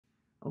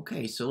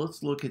Okay, so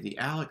let's look at the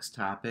ALEKS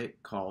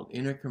topic called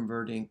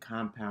Interconverting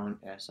Compound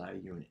SI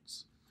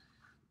Units.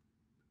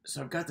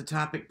 So I've got the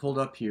topic pulled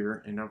up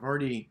here, and I've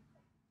already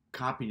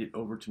copied it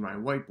over to my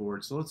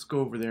whiteboard. So let's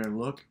go over there and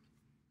look.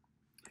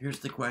 Here's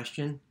the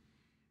question.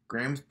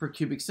 Grams per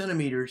cubic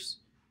centimeters.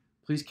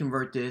 Please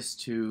convert this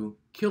to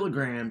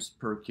kilograms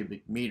per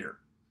cubic meter,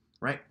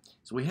 right?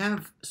 So we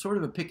have sort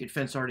of a picket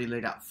fence already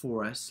laid out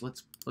for us.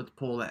 Let's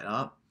pull that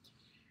up.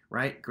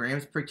 Right?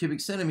 Grams per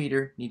cubic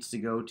centimeter needs to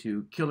go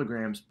to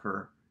kilograms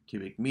per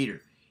cubic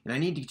meter. And I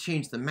need to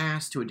change the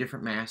mass to a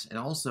different mass and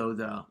also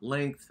the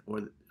length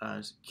or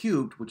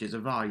cubed, which is a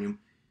volume,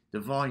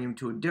 the volume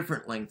to a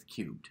different length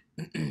cubed.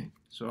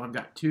 So I've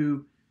got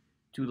two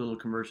little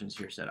conversions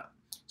here set up.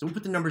 So we'll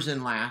put the numbers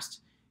in last.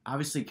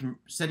 Obviously,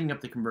 setting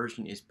up the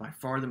conversion is by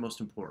far the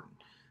most important.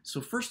 So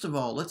first of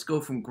all, let's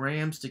go from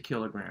grams to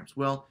kilograms.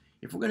 Well,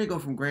 if we're going to go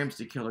from grams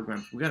to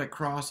kilograms, we've got to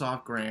cross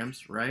off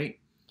grams, right?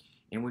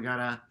 And we got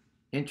to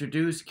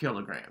introduce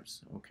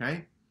kilograms,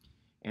 okay?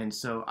 And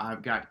so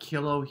I've got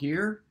kilo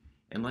here,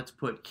 and let's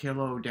put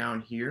kilo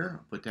down here.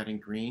 I'll put that in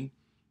green.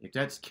 If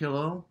that's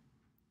kilo,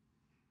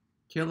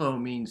 kilo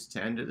means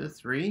 10 to the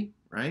 3,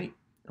 right?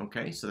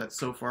 Okay, so that's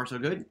so far so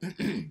good.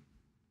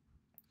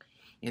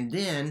 And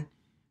then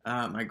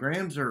my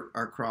grams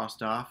are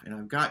crossed off, and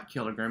I've got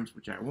kilograms,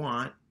 which I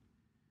want.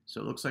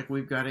 So it looks like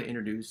we've got to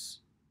introduce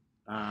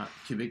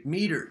cubic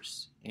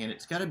meters. And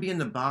it's got to be in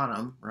the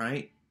bottom,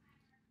 right?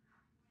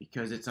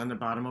 Because it's on the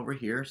bottom over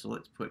here. So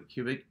let's put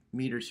cubic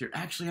meters here.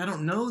 Actually, I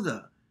don't know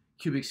the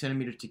cubic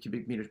centimeters to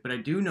cubic meters, but I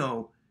do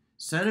know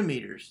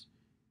centimeters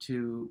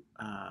to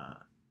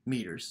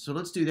meters. So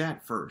let's do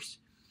that first.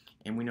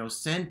 And we know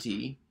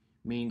centi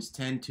means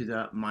 10 to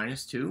the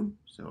minus 2.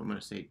 So I'm going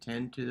to say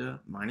 10 to the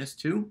minus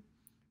 2,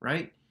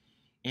 right?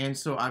 And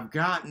so I've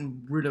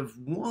gotten rid of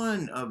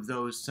one of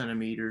those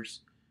centimeters,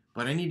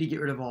 but I need to get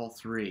rid of all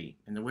three.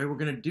 And the way we're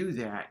going to do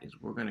that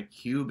is we're going to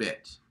cube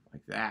it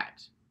like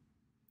that.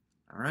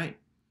 All right,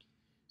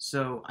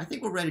 so I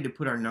think we're ready to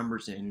put our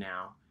numbers in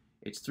now.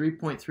 It's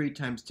 3.3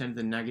 times 10 to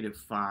the negative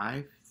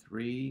 5.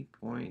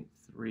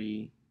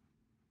 3.3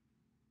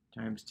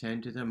 times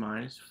 10 to the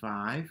minus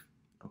 5.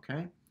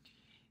 Okay,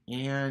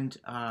 and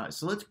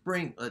so let's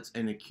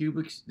and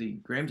the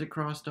grams are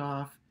crossed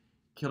off,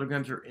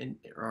 kilograms are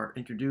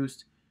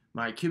introduced.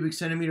 My cubic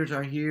centimeters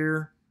are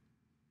here,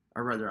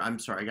 or rather, I'm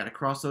sorry, I got to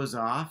cross those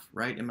off,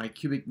 right? And my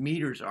cubic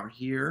meters are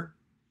here.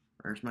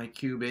 There's my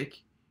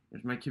cubic.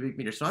 There's my cubic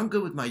meter. So I'm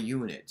good with my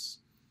units.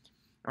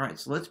 All right,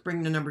 so let's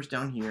bring the numbers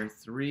down here.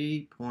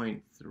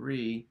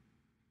 3.3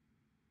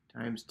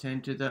 times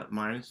 10 to the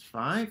minus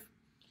 5.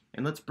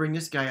 And let's bring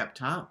this guy up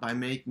top by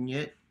making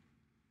it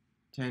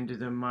 10 to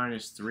the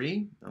minus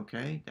 3.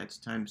 Okay, that's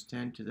times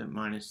 10 to the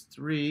minus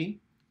 3.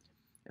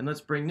 And let's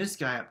bring this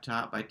guy up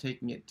top by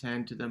taking it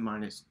 10 to the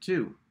minus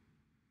 2.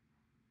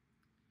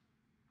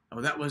 Oh,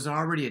 that was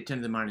already a 10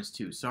 to the minus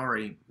 2.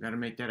 Sorry, we've got to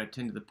make that a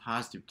 10 to the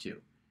positive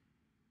 2.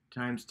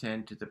 Times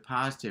 10 to the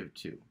positive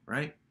 2,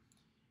 right?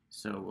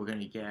 So we're going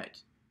to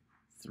get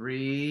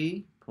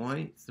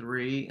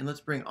 3.3, and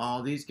let's bring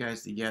all these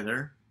guys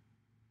together,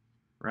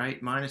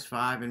 right? Minus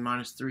 5 and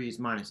minus 3 is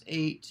minus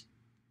 8,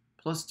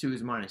 plus 2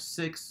 is minus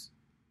 6,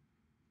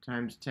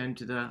 times 10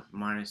 to the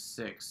minus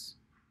 6.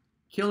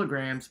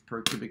 Kilograms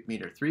per cubic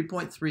meter.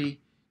 3.3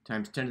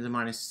 times 10 to the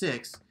minus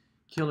 6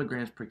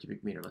 kilograms per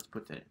cubic meter. Let's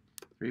put that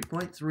in.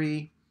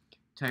 3.3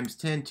 times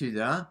 10 to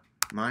the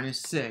minus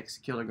 6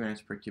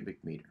 kilograms per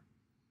cubic meter.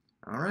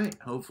 All right,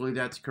 hopefully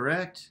that's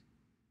correct.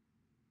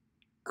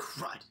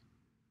 Crud.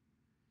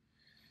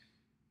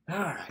 All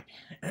right.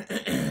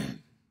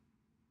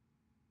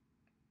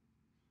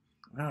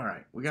 All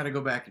right, we got to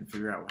go back and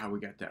figure out how we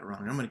got that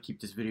wrong. I'm going to keep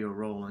this video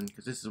rolling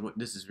because this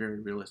is very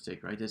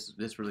realistic, right?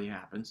 This really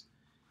happens.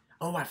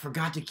 Oh, I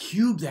forgot to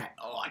cube that.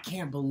 Oh, I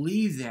can't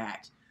believe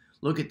that.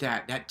 Look at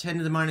that. That 10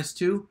 to the minus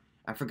 2,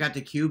 I forgot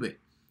to cube it.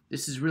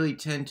 This is really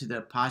 10 to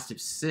the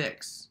positive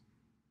 6.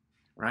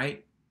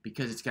 Right?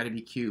 Because it's got to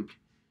be cubed.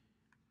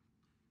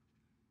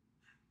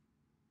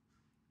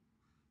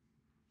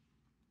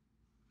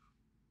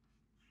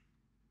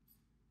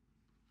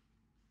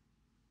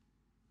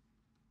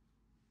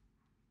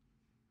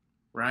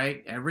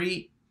 Right?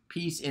 Every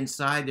piece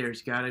inside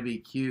there's got to be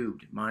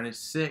cubed. Minus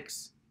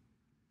 6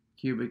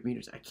 cubic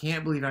meters. I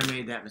can't believe I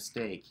made that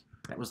mistake.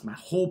 That was my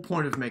whole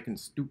point of making a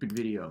stupid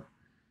video.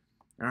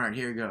 All right,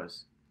 here it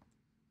goes.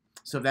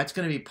 So that's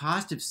going to be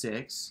positive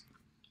 6.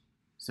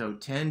 So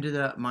 10 to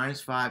the minus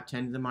 5,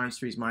 10 to the minus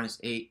 3 is minus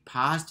 8,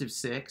 positive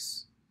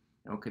 6.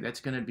 Okay, that's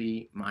going to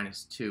be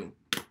minus 2.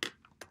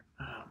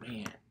 Oh,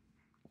 man.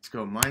 Let's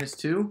go minus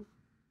 2,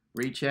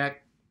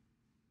 recheck,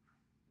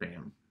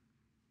 bam.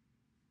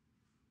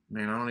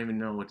 Man, I don't even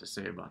know what to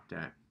say about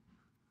that.